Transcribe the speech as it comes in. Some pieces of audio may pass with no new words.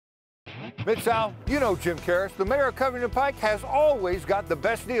Mid-South, you know Jim Keras, the mayor of Covington Pike, has always got the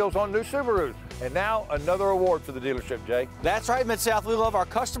best deals on new Subarus. And now another award for the dealership, Jay. That's right, Mid-South. We love our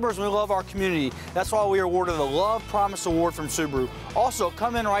customers and we love our community. That's why we are awarded the Love Promise Award from Subaru. Also,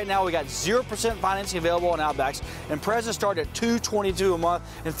 come in right now. We got 0% financing available on Outbacks, and Prezas start at $222 a month,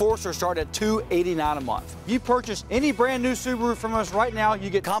 and Foresters start at $289 a month. If you purchase any brand new Subaru from us right now, you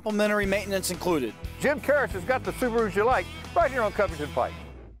get complimentary maintenance included. Jim Keras has got the Subarus you like right here on Covington Pike.